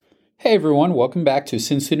Hey everyone, welcome back to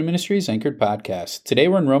Sin Student Ministries Anchored Podcast. Today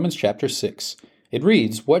we're in Romans chapter 6. It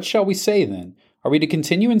reads, "What shall we say then? Are we to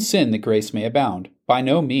continue in sin that grace may abound? By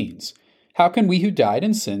no means. How can we who died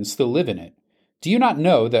in sin still live in it? Do you not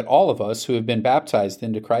know that all of us who have been baptized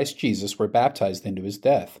into Christ Jesus were baptized into his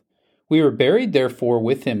death? We were buried therefore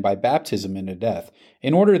with him by baptism into death,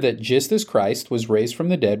 in order that just as Christ was raised from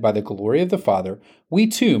the dead by the glory of the Father, we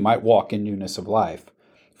too might walk in newness of life.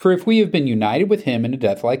 For if we have been united with him in a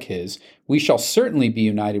death like his, we shall certainly be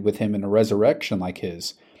united with him in a resurrection like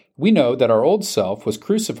his. We know that our old self was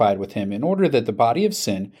crucified with him in order that the body of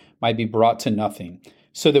sin might be brought to nothing,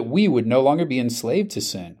 so that we would no longer be enslaved to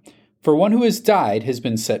sin. For one who has died has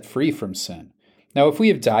been set free from sin. Now if we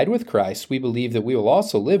have died with Christ, we believe that we will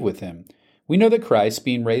also live with him. We know that Christ,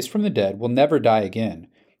 being raised from the dead, will never die again.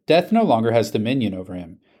 Death no longer has dominion over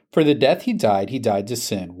him. For the death he died to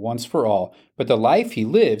sin, once for all, but the life he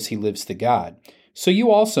lives to God. So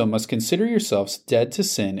you also must consider yourselves dead to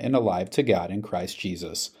sin and alive to God in Christ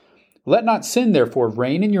Jesus. Let not sin therefore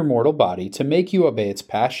reign in your mortal body to make you obey its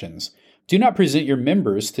passions. Do not present your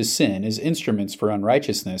members to sin as instruments for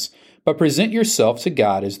unrighteousness, but present yourself to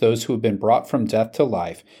God as those who have been brought from death to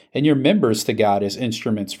life, and your members to God as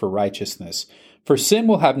instruments for righteousness. For sin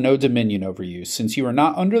will have no dominion over you, since you are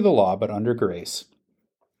not under the law but under grace.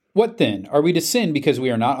 What then? Are we to sin because we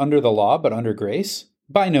are not under the law but under grace?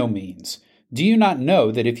 By no means. Do you not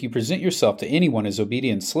know that if you present yourself to anyone as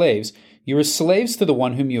obedient slaves, you are slaves to the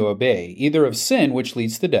one whom you obey, either of sin which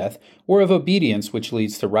leads to death, or of obedience which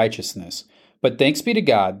leads to righteousness? But thanks be to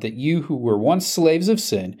God that you who were once slaves of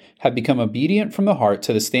sin have become obedient from the heart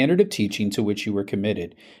to the standard of teaching to which you were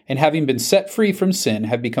committed, and having been set free from sin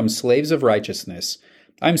have become slaves of righteousness.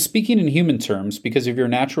 I am speaking in human terms because of your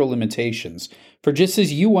natural limitations. For just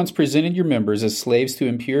as you once presented your members as slaves to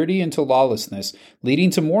impurity and to lawlessness,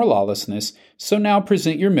 leading to more lawlessness, so now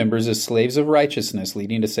present your members as slaves of righteousness,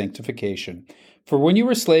 leading to sanctification. For when you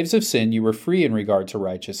were slaves of sin, you were free in regard to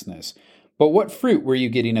righteousness. But what fruit were you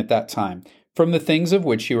getting at that time? From the things of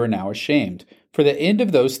which you are now ashamed. For the end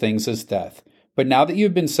of those things is death. But now that you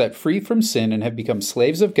have been set free from sin and have become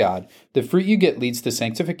slaves of God, the fruit you get leads to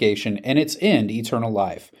sanctification, and its end, eternal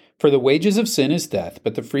life. For the wages of sin is death,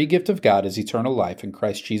 but the free gift of God is eternal life in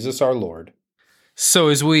Christ Jesus our Lord. So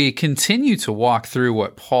as we continue to walk through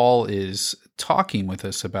what Paul is talking with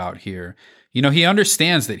us about here, he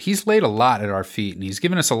understands that he's laid a lot at our feet and he's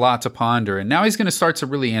given us a lot to ponder. And now he's going to start to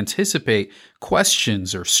really anticipate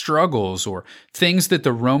questions or struggles or things that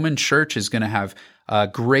the Roman church is going to have a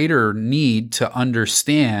greater need to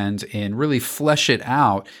understand and really flesh it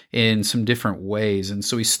out in some different ways. And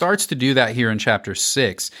so he starts to do that here in chapter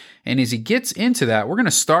 6. And as he gets into that, we're going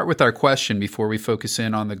to start with our question before we focus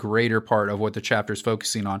in on the greater part of what the chapter is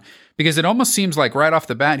focusing on. Because it almost seems like right off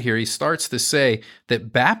the bat here, he starts to say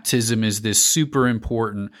that baptism is this super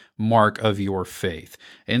important mark of your faith.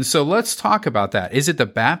 And so let's talk about that. Is it the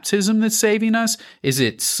baptism that's saving us? Is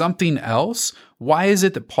it something else? Why is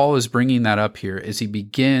it that Paul is bringing that up here as he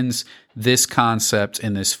begins this concept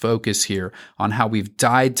and this focus here on how we've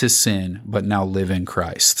died to sin, but now live in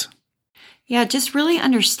Christ? Yeah, just really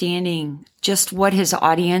understanding just what his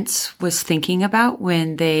audience was thinking about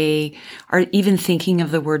when they are even thinking of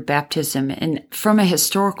the word baptism. And from a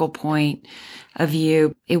historical point of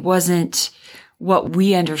view, it wasn't what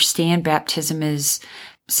we understand baptism is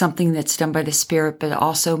something that's done by the Spirit, but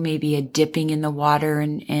also maybe a dipping in the water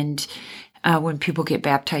and when people get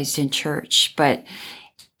baptized in church. But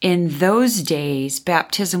in those days,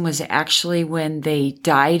 baptism was actually when they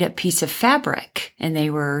dyed a piece of fabric and they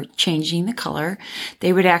were changing the color.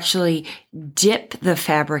 They would actually dip the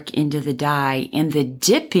fabric into the dye, and the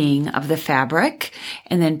dipping of the fabric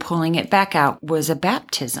and then pulling it back out was a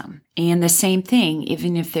baptism. And the same thing,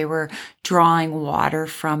 even if they were drawing water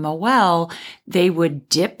from a well, they would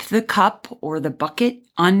dip the cup or the bucket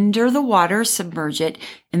under the water, submerge it,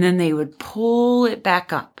 and then they would pull it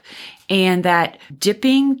back up. And that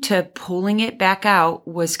dipping to pulling it back out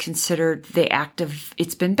was considered the act of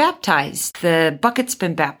it's been baptized. The bucket's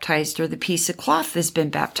been baptized, or the piece of cloth has been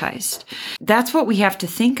baptized. That's what we have to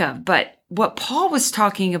think of. But what Paul was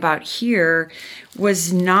talking about here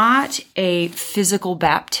was not a physical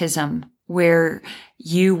baptism where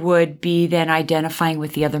you would be then identifying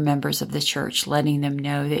with the other members of the church, letting them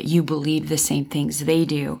know that you believe the same things they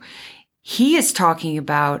do. He is talking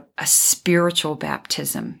about a spiritual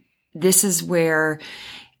baptism. This is where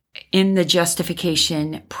in the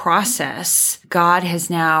justification process, God has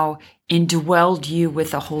now indwelled you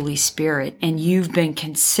with the Holy Spirit, and you've been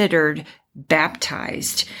considered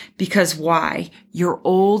baptized. Because why? Your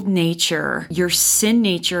old nature, your sin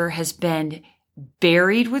nature has been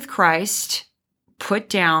buried with Christ, put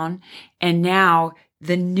down, and now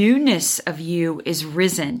the newness of you is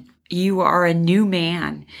risen. You are a new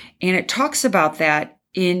man. And it talks about that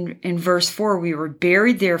in verse 4. We were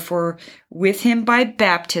buried, therefore, with him by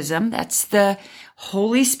baptism. That's the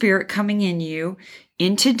Holy Spirit coming in you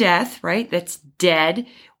into death, right? That's dead.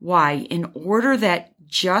 Why? In order that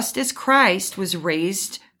just as Christ was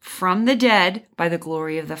raised from the dead by the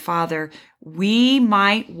glory of the Father, we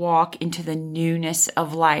might walk into the newness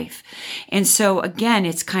of life. And so again,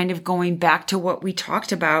 it's kind of going back to what we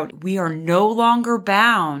talked about. We are no longer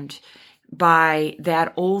bound by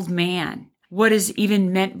that old man. What is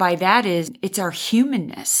even meant by that is it's our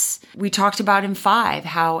humanness. We talked about in 5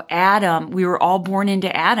 how Adam, we were all born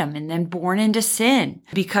into Adam and then born into sin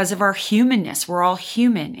because of our humanness. We're all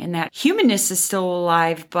human, and that humanness is still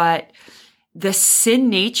alive, but the sin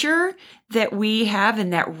nature that we have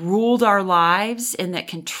and that ruled our lives and that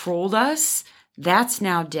controlled us, that's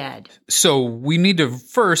now dead. So we need to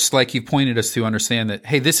first, like you pointed us to, understand that,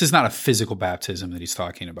 hey, this is not a physical baptism that he's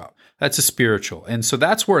talking about. That's a spiritual. And so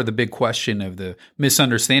that's where the big question of the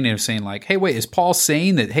misunderstanding of saying like, hey, wait, is Paul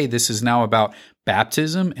saying that, hey, this is now about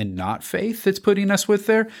baptism and not faith that's putting us with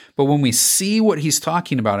there? But when we see what he's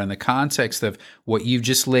talking about in the context of what you've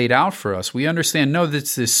just laid out for us, we understand, no,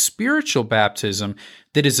 that's this spiritual baptism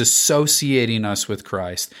that is associating us with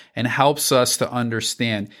Christ and helps us to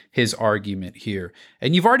understand his argument here.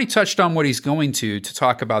 And you've already touched on what he's going to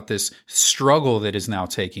talk about this struggle that is now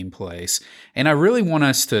taking place. And I really want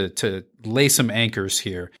us to lay some anchors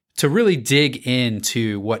here, to really dig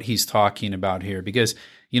into what he's talking about here, because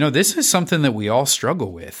this is something that we all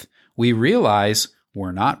struggle with. We realize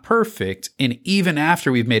we're not perfect, and even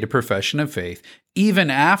after we've made a profession of faith, even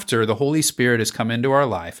after the Holy Spirit has come into our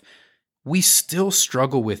life, we still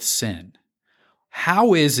struggle with sin.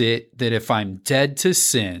 How is it that if I'm dead to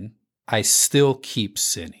sin, I still keep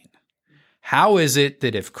sinning? How is it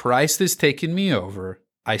that if Christ has taken me over,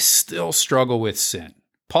 I still struggle with sin?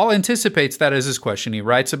 Paul anticipates that as his question. He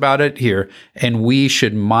writes about it here, and we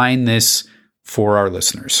should mind this for our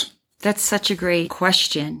listeners. That's such a great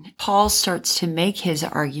question. Paul starts to make his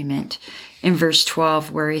argument in verse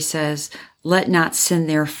 12 where he says, "Let not sin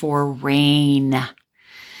therefore reign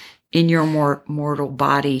in your mortal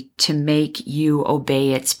body to make you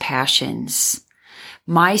obey its passions.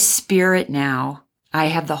 My spirit now, I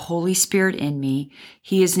have the Holy Spirit in me.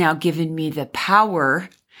 He has now given me the power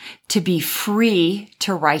to be free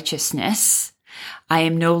to righteousness. I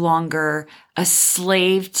am no longer a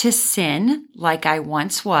slave to sin like I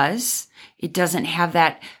once was. It doesn't have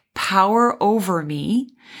that power over me,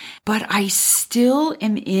 but I still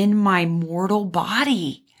am in my mortal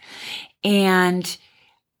body, and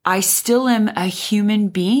I still am a human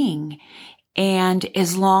being. And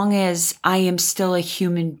as long as I am still a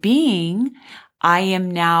human being, I am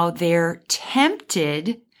now there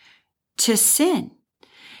tempted to sin."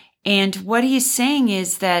 And what he's saying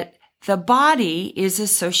is that the body is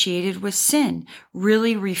associated with sin,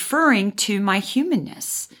 really referring to my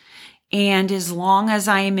humanness. And as long as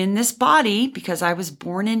I am in this body, because I was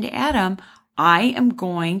born into Adam, I am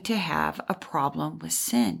going to have a problem with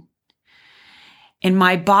sin. And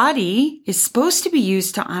my body is supposed to be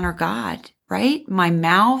used to honor God, right? My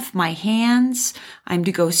mouth, my hands, I'm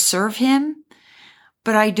to go serve him,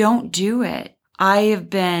 but I don't do it. I have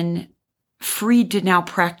been freed to now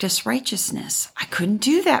practice righteousness. I couldn't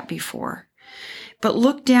do that before. But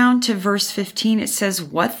look down to verse 15. It says,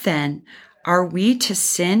 "What then? Are we to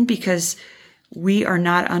sin because we are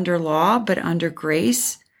not under law, but under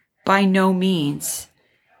grace? By no means."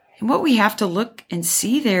 And what we have to look and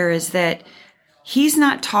see there is that he's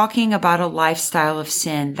not talking about a lifestyle of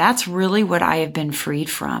sin. That's really what I have been freed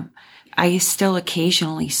from. I still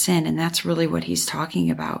occasionally sin, and that's really what he's talking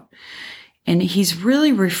about. And he's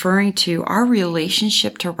really referring to our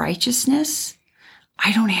relationship to righteousness.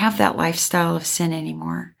 I don't have that lifestyle of sin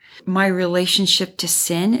anymore. My relationship to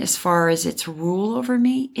sin, as far as its rule over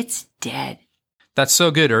me, it's dead. That's so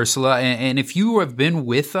good, Ursula. And if you have been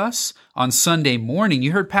with us on Sunday morning,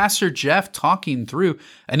 you heard Pastor Jeff talking through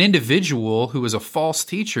an individual who was a false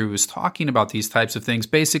teacher who was talking about these types of things,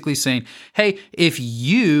 basically saying, hey, if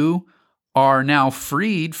you are now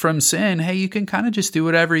freed from sin, hey, you can kind of just do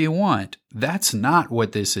whatever you want. That's not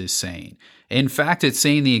what this is saying. In fact, it's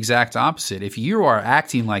saying the exact opposite. If you are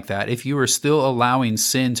acting like that, if you are still allowing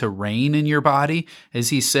sin to reign in your body, as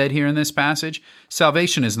he said here in this passage,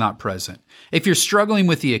 salvation is not present. If you're struggling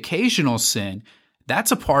with the occasional sin,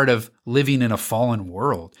 that's a part of living in a fallen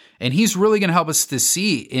world. And he's really going to help us to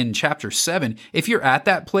see in chapter 7, if you're at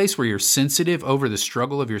that place where you're sensitive over the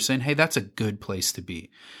struggle of your sin, hey, that's a good place to be,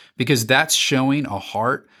 because that's showing a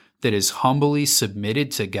heart that is humbly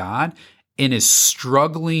submitted to God. and is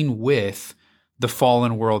struggling with the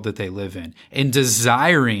fallen world that they live in and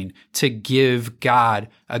desiring to give God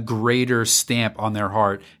a greater stamp on their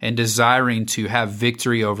heart and desiring to have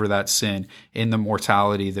victory over that sin in the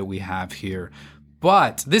mortality that we have here.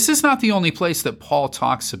 But this is not the only place that Paul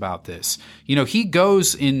talks about this. He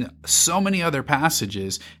goes in so many other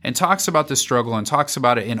passages and talks about the struggle and talks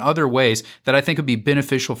about it in other ways that I think would be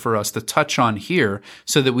beneficial for us to touch on here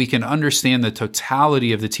so that we can understand the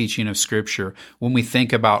totality of the teaching of Scripture when we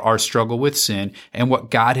think about our struggle with sin and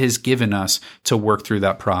what God has given us to work through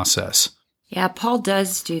that process. Yeah, Paul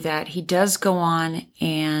does do that. He does go on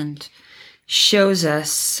and shows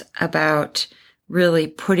us about really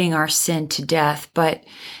putting our sin to death. But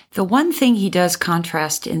the one thing he does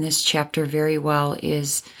contrast in this chapter very well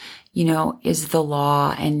is the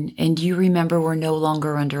law. And you remember we're no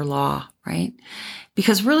longer under law, right?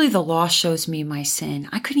 Because really the law shows me my sin.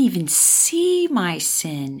 I couldn't even see my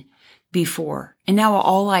sin before. And now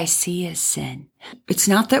all I see is sin. It's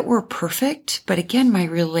not that we're perfect, but again, my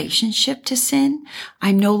relationship to sin,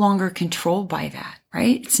 I'm no longer controlled by that,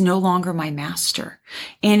 right? It's no longer my master.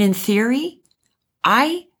 And in theory,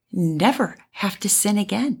 I never have to sin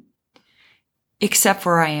again, except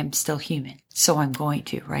for I am still human. So I'm going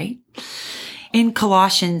to, right? In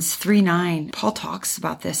Colossians 3:9, Paul talks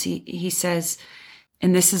about this. He says,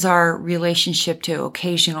 and this is our relationship to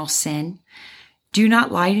occasional sin, do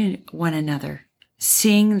not lie to one another,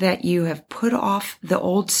 seeing that you have put off the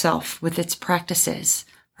old self with its practices,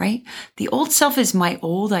 right? The old self is my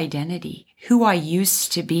old identity, who I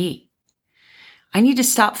used to be. I need to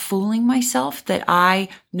stop fooling myself that I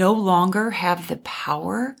no longer have the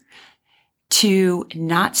power to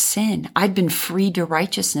not sin. I've been freed to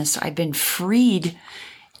righteousness. I've been freed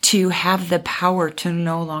to have the power to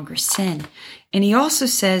no longer sin. And he also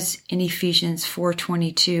says in Ephesians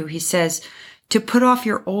 4:22, he says, to put off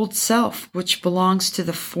your old self, which belongs to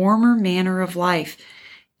the former manner of life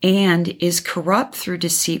and is corrupt through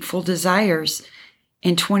deceitful desires.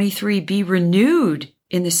 And 23, be renewed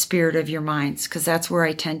in the spirit of your minds, because that's where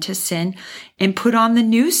I tend to sin, and put on the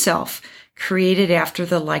new self, created after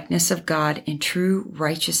the likeness of God in true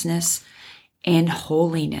righteousness and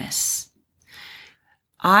holiness.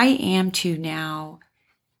 I am to now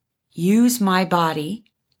use my body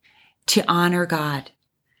to honor God.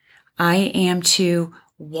 I am to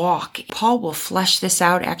walk. Paul will flesh this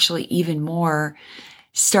out actually even more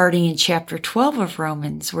starting in chapter 12 of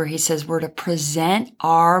Romans, where he says we're to present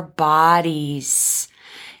our bodies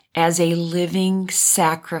as a living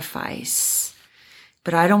sacrifice.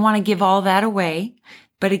 But I don't want to give all that away.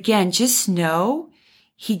 But again, just know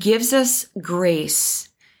he gives us grace.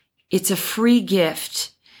 It's a free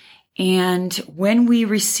gift. And when we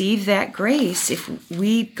receive that grace, if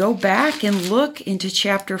we go back and look into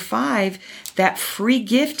chapter 5, that free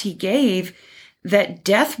gift he gave, that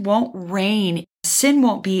death won't reign, sin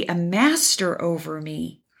won't be a master over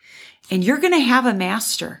me. And you're going to have a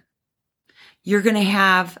master. You're going to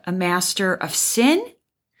have a master of sin,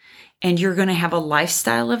 and you're going to have a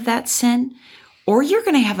lifestyle of that sin, or you're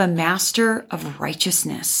going to have a master of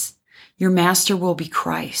righteousness. Your master will be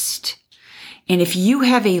Christ. And if you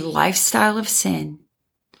have a lifestyle of sin,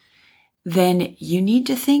 then you need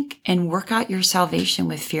to think and work out your salvation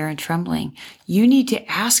with fear and trembling. You need to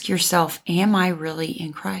ask yourself, am I really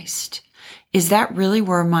in Christ? Is that really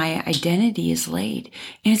where my identity is laid?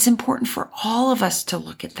 And it's important for all of us to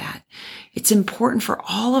look at that. It's important for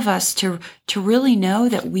all of us to really know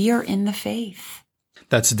that we are in the faith.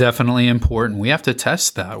 That's definitely important. We have to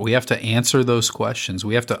test that. We have to answer those questions.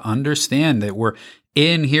 We have to understand that we're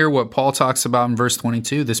in here, what Paul talks about in verse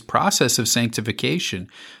 22, this process of sanctification.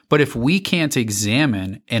 But if we can't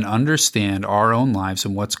examine and understand our own lives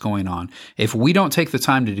and what's going on, if we don't take the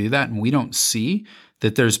time to do that and we don't see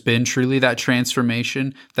that there's been truly that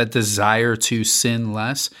transformation, that desire to sin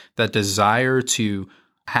less, that desire to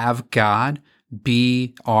have God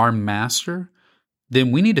be our master,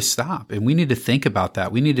 then we need to stop and we need to think about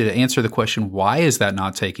that. We need to answer the question, why is that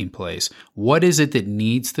not taking place? What is it that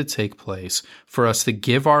needs to take place for us to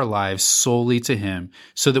give our lives solely to Him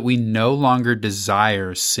so that we no longer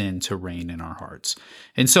desire sin to reign in our hearts?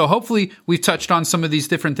 And so hopefully we've touched on some of these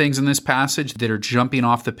different things in this passage that are jumping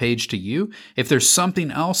off the page to you. If there's something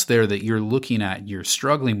else there that you're looking at, you're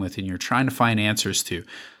struggling with, and you're trying to find answers to,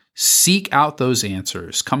 seek out those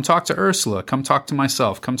answers. Come talk to Ursla. Come talk to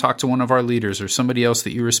myself. Come talk to one of our leaders or somebody else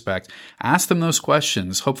that you respect. Ask them those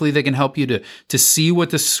questions. Hopefully they can help you to see what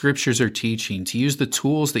the scriptures are teaching, to use the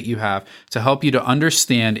tools that you have to help you to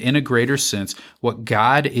understand in a greater sense what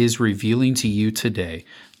God is revealing to you today.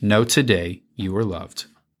 Know today you are loved.